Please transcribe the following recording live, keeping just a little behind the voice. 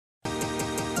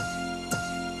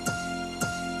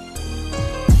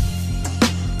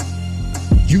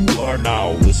are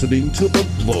now listening to the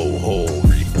Blowhole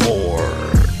Report.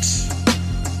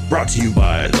 Brought to you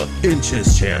by the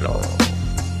Inches Channel.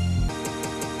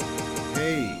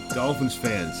 Hey, Dolphins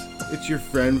fans, it's your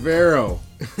friend Vero.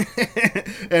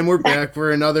 And we're back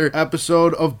for another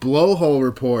episode of Blowhole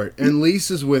Report. And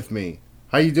Lisa's with me.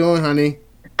 How you doing, honey?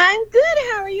 I'm good.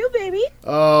 How are you, baby?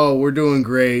 Oh, we're doing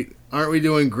great. Aren't we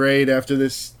doing great after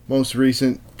this most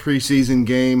recent preseason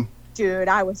game? Dude,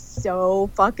 I was so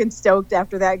fucking stoked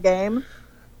after that game.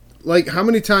 Like, how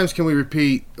many times can we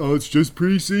repeat, oh, it's just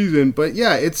preseason? But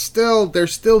yeah, they're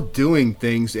still doing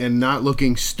things and not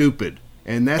looking stupid.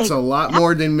 And that's a lot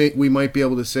more than we might be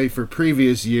able to say for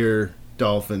previous year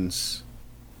Dolphins.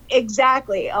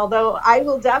 Exactly. Although I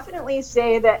will definitely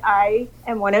say that I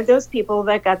am one of those people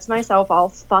that gets myself all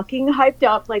fucking hyped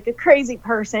up like a crazy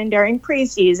person during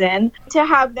preseason to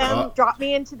have them drop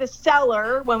me into the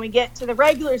cellar when we get to the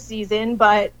regular season.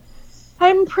 But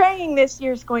I'm praying this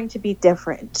year's going to be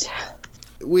different.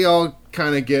 We all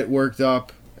kind of get worked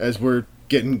up as we're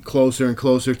getting closer and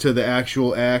closer to the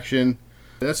actual action.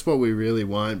 That's what we really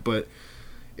want. But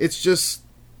it's just,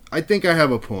 I think I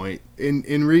have a point.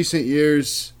 In recent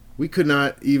years, we could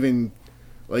not even,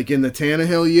 like in the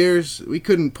Tannehill years, we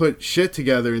couldn't put shit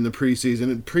together in the preseason.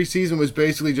 And preseason was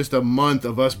basically just a month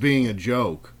of us being a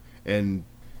joke. And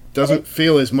doesn't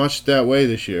feel as much that way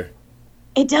this year.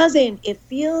 It doesn't. It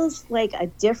feels like a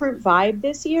different vibe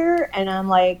this year. And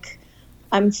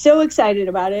I'm so excited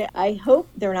about it. I hope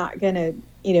they're not going to,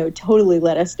 totally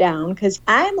let us down. Because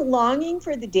I'm longing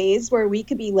for the days where we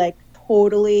could be like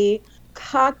totally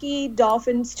cocky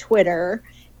Dolphins Twitter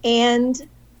and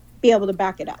be able to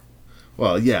back it up.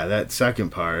 Well, yeah, that second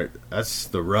part, that's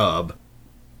the rub.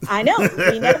 I know.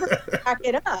 We never back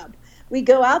it up. We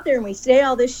go out there and we say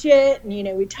all this shit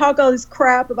and, we talk all this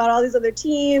crap about all these other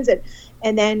teams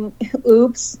and then,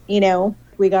 oops,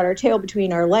 we got our tail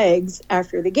between our legs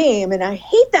after the game. And I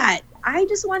hate that. I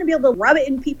just want to be able to rub it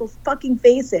in people's fucking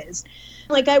faces.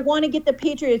 Like, I want to get the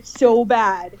Patriots so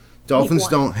bad. Dolphins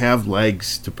don't have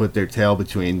legs to put their tail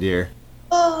between, dear.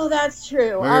 Oh, that's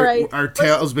true. All right. Our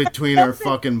tail's between our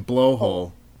fucking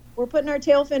blowhole. We're putting our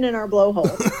tail fin in our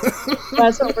blowhole.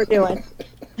 That's what we're doing.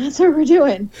 That's what we're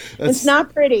doing. It's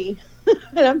not pretty.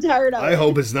 And I'm tired of it. I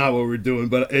hope it's not what we're doing,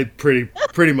 but it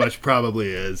pretty much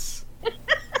probably is.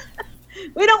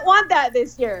 We don't want that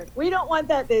this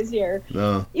year.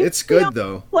 No. It's good,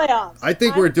 though. Playoffs. I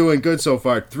think we're doing good so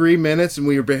far. 3 minutes and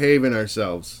we are behaving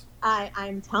ourselves.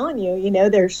 I'm telling you,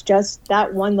 there's just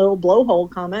that one little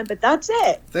blowhole comment, but that's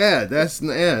it. That's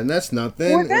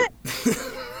nothing. We're good.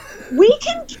 We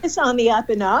can kiss on the up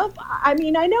and up. I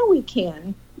mean, I know we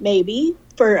can, maybe,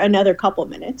 for another couple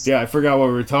minutes. Yeah, I forgot what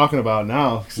we were talking about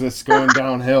now, because it's going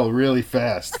downhill really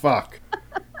fast. Fuck.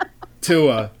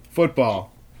 Tua,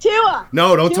 football. Tua!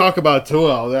 No, don't talk about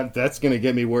Tua. That's going to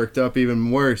get me worked up even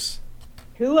worse.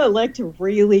 Tua looked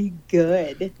really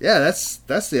good. Yeah, that's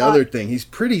the other thing. He's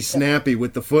pretty snappy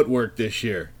with the footwork this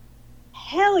year.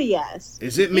 Hell yes.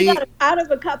 Is it me? He got out of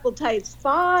a couple tight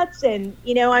spots, and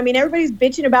everybody's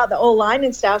bitching about the O-line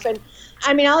and stuff. And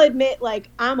I'll admit,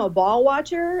 I'm a ball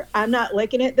watcher. I'm not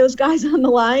looking at those guys on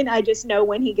the line. I just know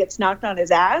when he gets knocked on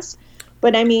his ass.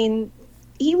 But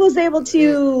he was able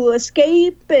to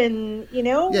escape, and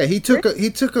Yeah, he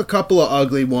took a couple of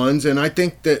ugly ones, and I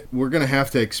think that we're gonna have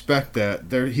to expect that.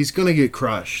 He's gonna get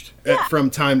crushed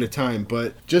from time to time,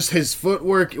 but just his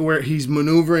footwork, where he's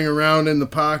maneuvering around in the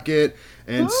pocket,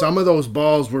 and some of those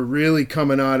balls were really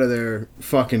coming out of there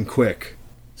fucking quick.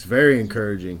 It's very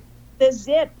encouraging. The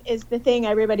zip is the thing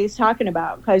everybody's talking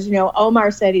about, because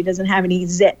Omar said he doesn't have any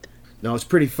zip. No, it's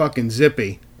pretty fucking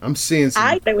zippy. I'm seeing some.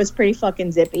 I thought it was pretty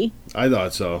fucking zippy. I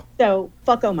thought so. So,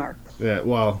 fuck Omar. Yeah,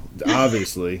 well,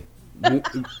 obviously.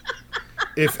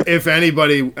 if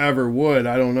anybody ever would,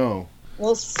 I don't know.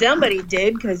 Well, somebody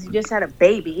did, because he just had a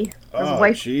baby.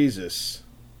 Oh, Jesus.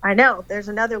 I know. There's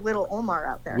another little Omar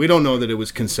out there. We don't know that it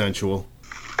was consensual.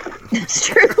 That's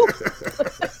true.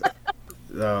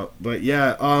 But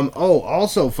yeah,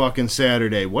 also fucking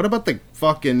Saturday. What about the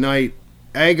fucking night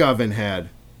Egg Oven had?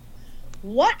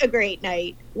 What a great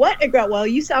night. Well,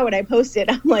 you saw what I posted.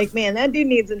 I'm like, man, that dude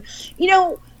needs he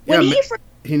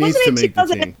needs to make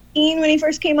the team. When he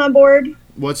first came on board?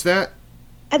 What's that?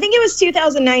 I think it was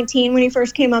 2019 when he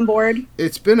first came on board.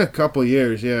 It's been a couple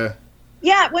years, yeah.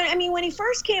 Yeah, when he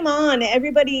first came on,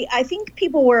 I think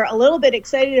people were a little bit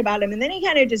excited about him, and then he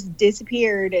kind of just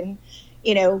disappeared and,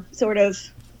 sort of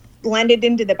blended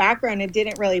into the background and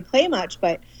didn't really play much,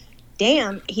 but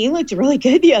damn, he looked really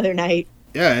good the other night.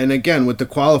 Yeah, and again, with the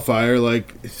qualifier,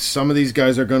 some of these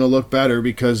guys are going to look better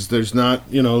because there's not,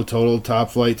 total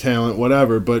top flight talent,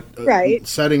 whatever. But right.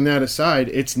 Setting that aside,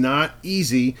 it's not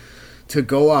easy to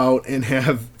go out and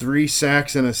have 3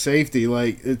 sacks and a safety.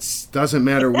 Like, it doesn't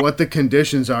matter what the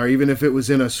conditions are, even if it was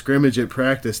in a scrimmage at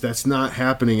practice. That's not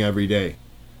happening every day.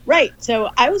 Right. So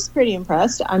I was pretty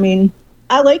impressed. I mean,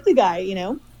 I like the guy,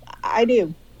 I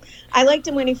do. I liked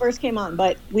him when he first came on,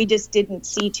 but we just didn't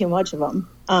see too much of him.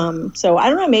 So I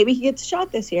don't know. Maybe he gets a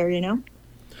shot this year,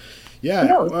 Yeah,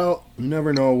 well, you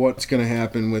never know what's going to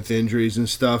happen with injuries and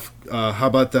stuff. How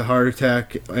about the heart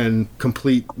attack and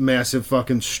complete massive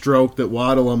fucking stroke that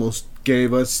Waddle almost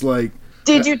gave us? Like,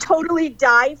 did you totally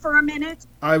die for a minute?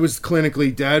 I was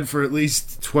clinically dead for at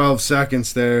least 12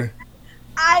 seconds there.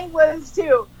 I was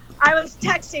too. I was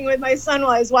texting with my son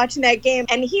while I was watching that game,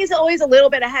 and he's always a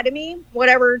little bit ahead of me.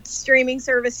 Whatever streaming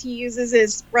service he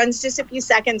uses runs just a few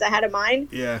seconds ahead of mine.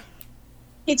 Yeah.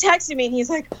 He texted me and he's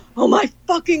like, "Oh my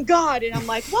fucking God." And I'm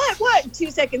like, what?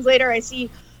 2 seconds later, I see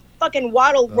fucking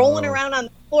Waddle rolling around on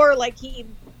the floor like he,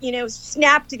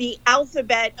 snapped the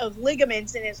alphabet of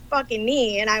ligaments in his fucking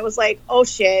knee. And I was like, oh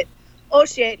shit,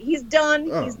 he's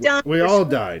done. He's done. We all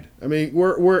died. I mean,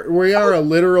 we are a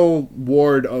literal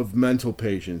ward of mental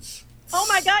patients. Oh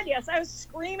my God, yes. I was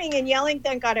screaming and yelling.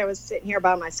 Thank God I was sitting here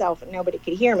by myself and nobody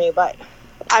could hear me. But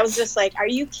I was just like, are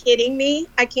you kidding me?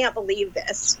 I can't believe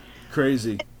this.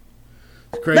 Crazy,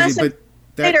 Less but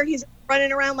later he's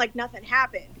running around like nothing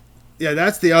happened. Yeah,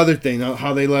 that's the other thing.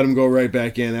 How they let him go right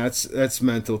back in. That's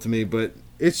mental to me. But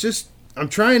it's just, I'm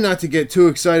trying not to get too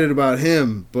excited about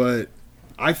him. But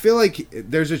I feel like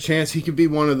there's a chance he could be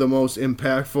one of the most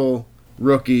impactful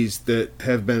rookies that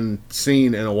have been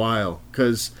seen in a while.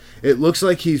 Because it looks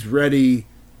like he's ready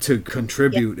to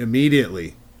contribute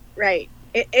immediately. Right.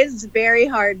 It is very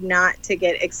hard not to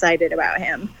get excited about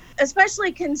him.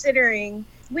 Especially considering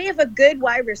we have a good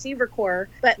wide receiver core,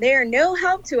 but they are no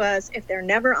help to us if they're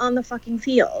never on the fucking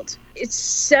field. It's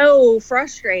so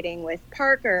frustrating with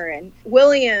Parker and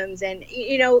Williams, and,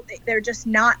 they're just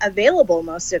not available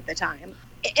most of the time.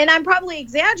 And I'm probably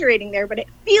exaggerating there, but it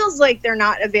feels like they're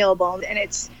not available, and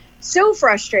it's so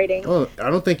frustrating. Well, I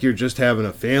don't think you're just having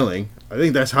a failing. I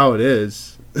think that's how it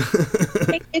is.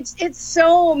 It's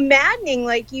so maddening.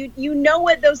 Like, you know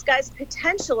what those guys'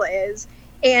 potential is,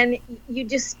 and you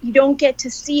don't get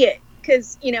to see it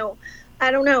because,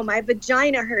 I don't know, my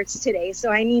vagina hurts today,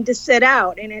 so I need to sit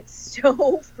out, and it's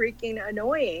so freaking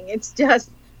annoying. It's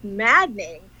just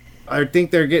maddening. I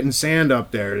think they're getting sand up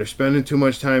there. They're spending too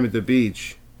much time at the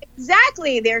beach.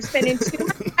 Exactly. They're spending too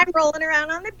much time rolling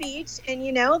around on the beach, and,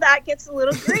 that gets a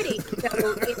little gritty.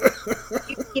 So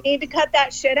you need to cut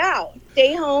that shit out.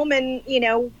 Stay home and,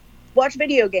 watch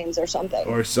video games or something.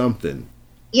 Or something.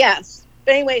 Yes.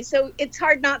 But anyway, so it's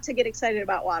hard not to get excited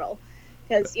about Waddle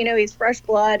because, he's fresh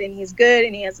blood and he's good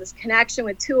and he has this connection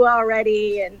with Tua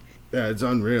already. And yeah, it's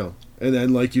unreal. And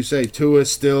then, like you say,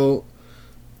 Tua's still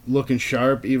looking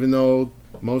sharp, even though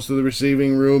most of the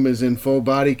receiving room is in full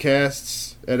body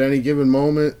casts at any given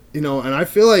moment. And I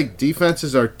feel like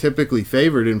defenses are typically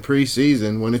favored in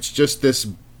preseason when it's just this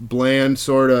bland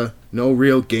sort of no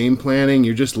real game planning.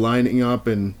 You're just lining up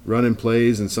and running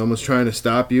plays and someone's trying to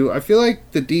stop you. I feel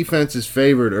like the defense is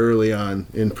favored early on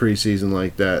in preseason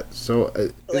like that. So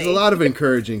there's a lot of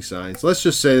encouraging signs. Let's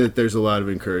just say that there's a lot of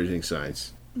encouraging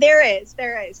signs. There is.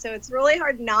 So it's really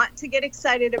hard not to get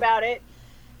excited about it.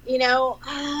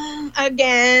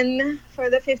 Again, for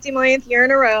the 50 millionth year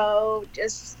in a row,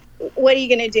 just what are you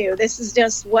going to do? This is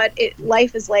just what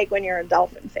life is like when you're a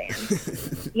Dolphin fan.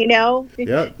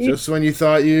 Yeah, just when you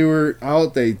thought you were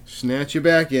out, they snatch you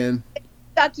back in.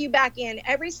 Suck you back in.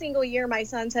 Every single year my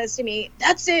son says to me,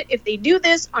 that's it. If they do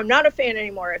this, I'm not a fan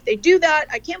anymore. If they do that,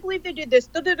 I can't believe they did this.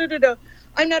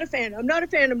 I'm not a fan.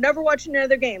 I'm never watching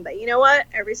another game. But you know what?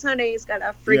 Every Sunday he's got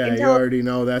a freaking you already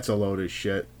know that's a load of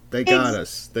shit. They got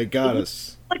us.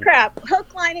 Holy crap.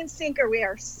 Hook, line, and sinker. We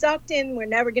are sucked in. We're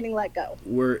never getting let go.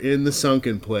 We're in the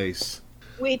sunken place.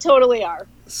 We totally are.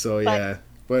 So, yeah.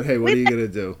 But, hey, what are you going to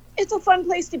do? It's a fun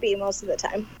place to be most of the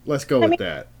time. Let's go with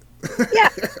that. Yeah.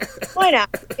 Why not?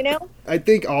 I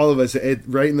think all of us,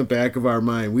 right in the back of our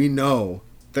mind, we know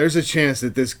there's a chance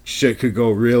that this shit could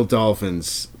go real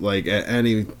Dolphins, like, at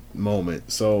any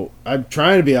moment. So, I'm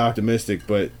trying to be optimistic,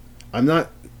 but I'm not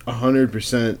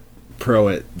 100% pro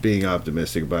at being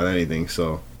optimistic about anything.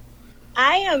 So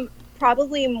I am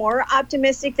probably more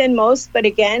optimistic than most, but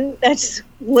again, that's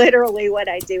literally what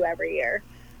I do every year.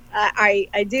 I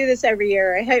do this every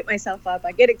year. I hype myself up.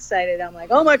 I get excited. I'm like,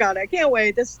 oh my God, I can't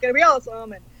wait. This is going to be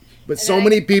awesome. But so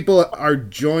many people are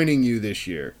joining you this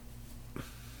year.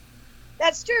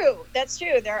 That's true.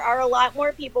 There are a lot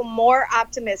more people more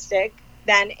optimistic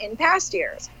than in past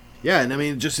years. Yeah, and I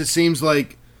mean, it seems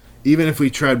like even if we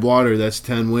tread water, that's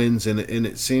 10 wins, and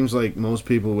it seems like most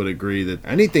people would agree that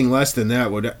anything less than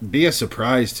that would be a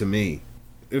surprise to me.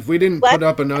 If we didn't put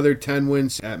up another 10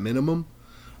 wins at minimum,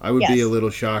 I would be a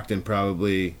little shocked and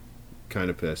probably kind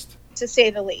of pissed. To say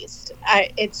the least.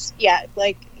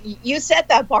 Like you set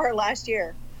that bar last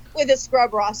year with a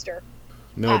scrub roster.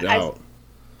 No doubt.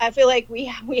 I feel like we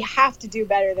have to do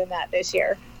better than that this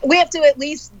year. We have to at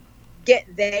least get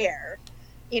there,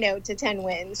 to 10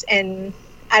 wins. And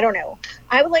I don't know.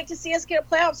 I would like to see us get a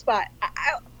playoff spot.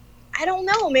 I don't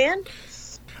know, man.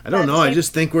 I don't know. I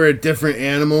just think we're a different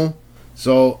animal.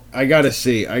 So I got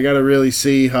to really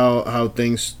see how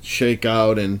things shake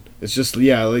out. And it's just,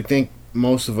 I think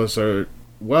most of us are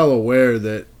well aware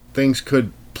that things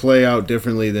could play out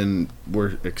differently than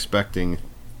we're expecting.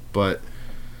 But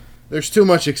there's too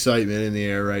much excitement in the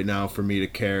air right now for me to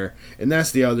care. And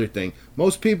that's the other thing.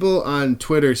 Most people on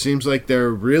Twitter seems like they're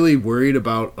really worried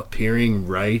about appearing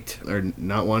right or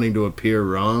not wanting to appear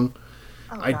wrong.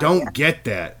 I don't get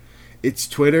that. It's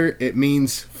Twitter. It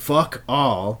means fuck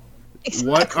all. Exactly.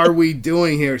 What are we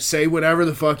doing here? Say whatever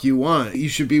the fuck you want. You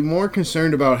should be more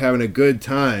concerned about having a good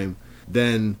time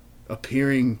than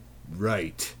appearing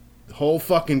right. The whole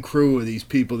fucking crew of these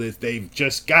people, they've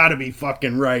just got to be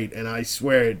fucking right, and I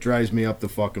swear it drives me up the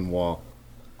fucking wall.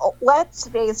 Let's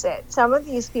face it, some of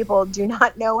these people do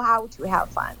not know how to have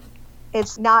fun.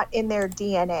 It's not in their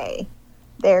DNA.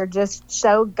 They're just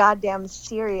so goddamn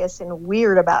serious and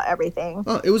weird about everything.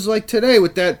 Oh, it was like today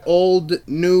with that old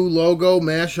new logo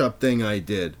mashup thing I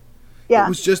did. Yeah. It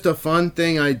was just a fun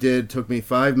thing I did. Took me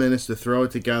 5 minutes to throw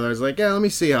it together. I was like, let me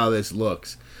see how this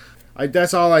looks.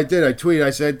 That's all I did. I tweeted. I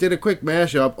said, I did a quick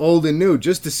mashup, old and new,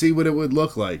 just to see what it would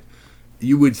look like.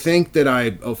 You would think that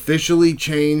I officially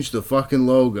changed the fucking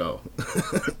logo.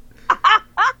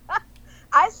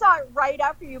 I saw it right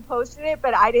after you posted it,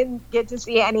 but I didn't get to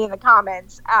see any of the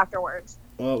comments afterwards.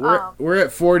 Well, we're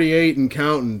at 48 and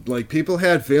counting. Like, people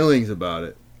had feelings about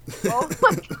it. Oh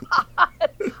my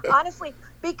God. Honestly,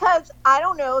 because I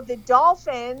don't know, the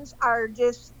Dolphins are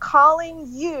just calling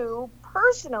you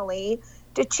personally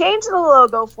to change the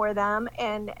logo for them,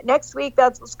 and next week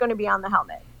that's what's going to be on the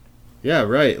helmet. Yeah,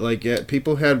 right. Like,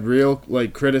 people had real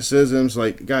criticisms.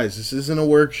 Like, guys, this isn't a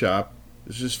workshop.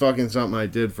 This is just fucking something I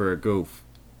did for a goof.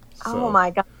 So. Oh my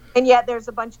God. And yet there's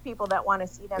a bunch of people that want to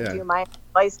see them do my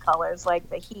vice colors like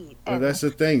the Heat. And well, that's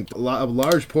the thing. A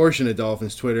large portion of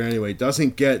Dolphins Twitter anyway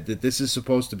doesn't get that this is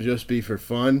supposed to just be for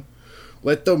fun.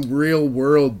 Let the real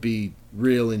world be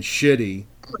real and shitty.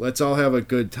 Let's all have a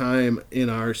good time in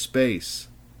our space.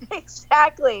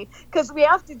 Exactly. Because we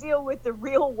have to deal with the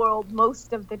real world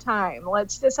most of the time.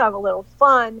 Let's just have a little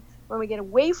fun when we get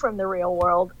away from the real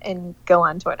world and go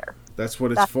on Twitter. That's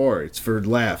what it's for. It's for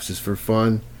laughs. It's for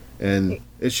fun. And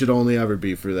it should only ever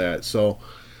be for that. So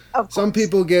some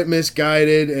people get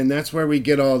misguided, and that's where we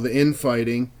get all the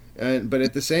infighting. But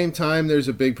at the same time, there's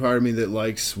a big part of me that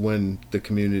likes when the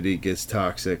community gets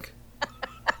toxic.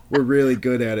 We're really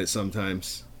good at it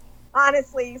sometimes.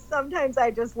 Honestly, sometimes I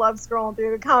just love scrolling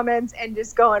through the comments and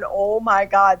just going, oh my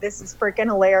God, this is freaking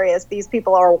hilarious. These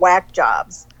people are whack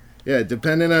jobs. Yeah,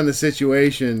 depending on the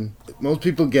situation, most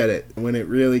people get it when it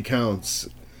really counts.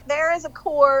 There is a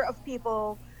core of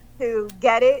people who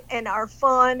get it and are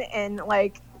fun and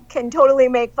can totally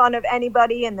make fun of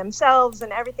anybody and themselves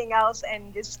and everything else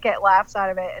and just get laughs out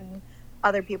of it, and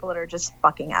other people that are just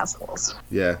fucking assholes.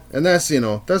 Yeah, and that's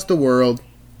the world,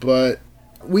 but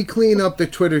we clean up the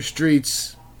Twitter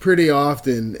streets pretty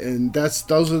often, and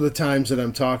those are the times that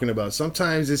I'm talking about.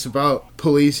 Sometimes it's about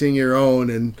policing your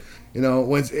own, and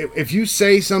if you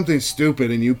say something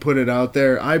stupid and you put it out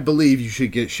there, I believe you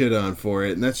should get shit on for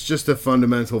it, and that's just a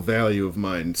fundamental value of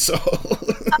mine. So,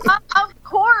 of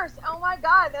course, oh my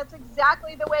God, that's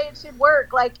exactly the way it should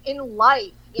work. Like in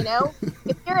life,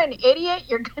 if you're an idiot,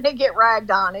 you're gonna get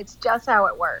ragged on. It's just how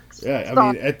it works. Yeah,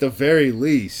 I mean, at the very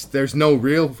least, there's no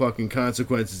real fucking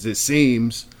consequences, it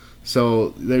seems. So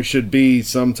there should be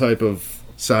some type of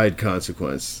side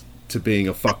consequence to being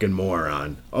a fucking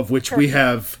moron, of which we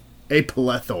have a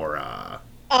plethora.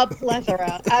 A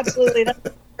plethora. Absolutely. That's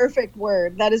the perfect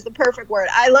word. That is the perfect word.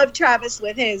 I love Travis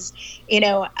with his,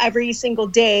 every single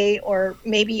day or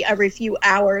maybe every few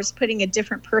hours putting a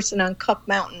different person on Cup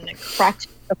Mountain and cracks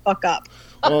the fuck up.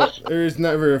 Well, there's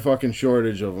never a fucking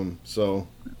shortage of them. So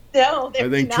no, I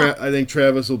think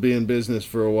Travis will be in business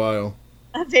for a while.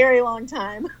 A very long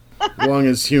time. As long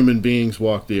as human beings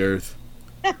walk the earth.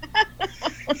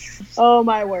 Oh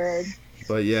my word.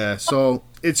 But yeah, so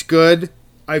it's good.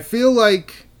 I feel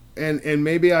like, and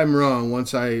maybe I'm wrong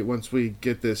once we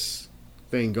get this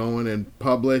thing going and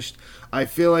published. I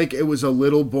feel like it was a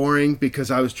little boring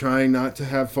because I was trying not to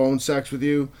have phone sex with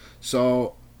you,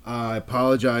 so I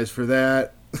apologize for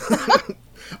that.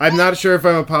 I'm not sure if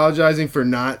I'm apologizing for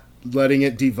not letting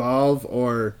it devolve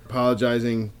or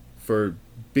apologizing for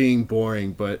being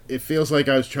boring, but it feels like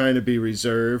I was trying to be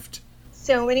reserved.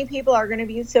 So many people are going to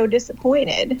be so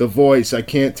disappointed. The voice, I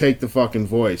can't take the fucking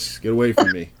voice. Get away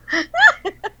from me.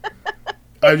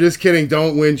 I'm just kidding.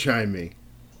 Don't wind chime me.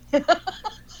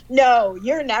 No,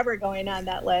 you're never going on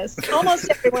that list. Almost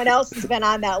everyone else has been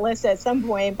on that list at some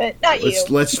point, but not you.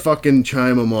 Let's fucking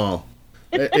chime them all.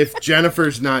 If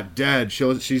Jennifer's not dead,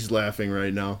 she's laughing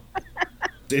right now.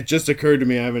 It just occurred to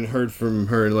me I haven't heard from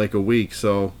her in like a week,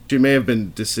 so she may have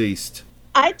been deceased.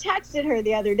 I texted her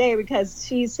the other day because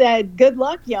she said, "Good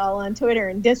luck, y'all," on Twitter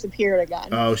and disappeared again.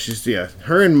 Oh,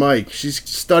 her and Mike. She's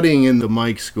studying in the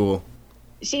Mike school.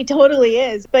 She totally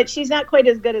is, but she's not quite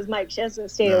as good as Mike. She has to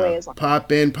stay away as long.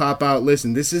 Pop in, pop out.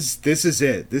 Listen, this is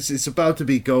it. This is about to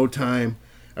be go time.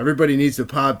 Everybody needs to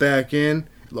pop back in.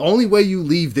 The only way you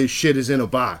leave this shit is in a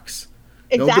box.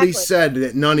 Exactly. Nobody said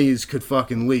that none of yous could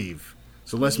fucking leave.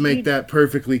 So let's make that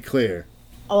perfectly clear.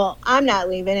 Well, I'm not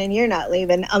leaving, and you're not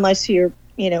leaving unless you're,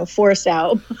 forced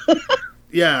out.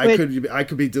 Yeah, I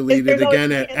could be deleted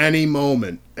again at any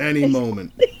moment. Any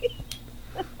moment.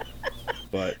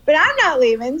 But I'm not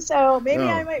leaving, so maybe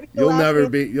I might be the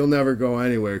last you'll never go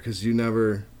anywhere because you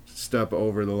never step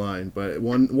over the line. But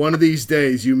one of these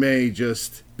days you may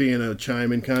just be in a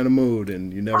chime-in kind of mood,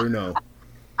 and you never know.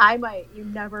 I might. You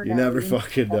never know. You never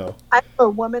fucking know. I'm a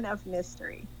woman of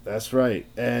mystery. That's right.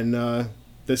 And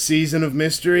the season of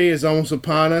mystery is almost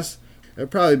upon us. There'll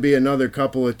probably be another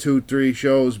couple of 2-3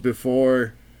 shows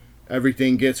before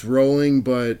everything gets rolling,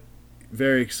 but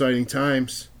very exciting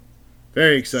times.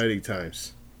 Very exciting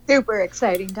times. Super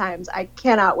exciting times. I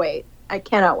cannot wait.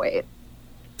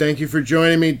 Thank you for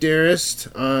joining me,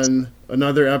 dearest, on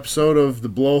another episode of the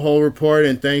Blowhole Report,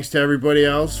 and thanks to everybody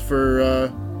else for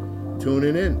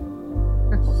tuning in.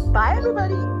 Bye,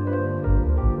 everybody.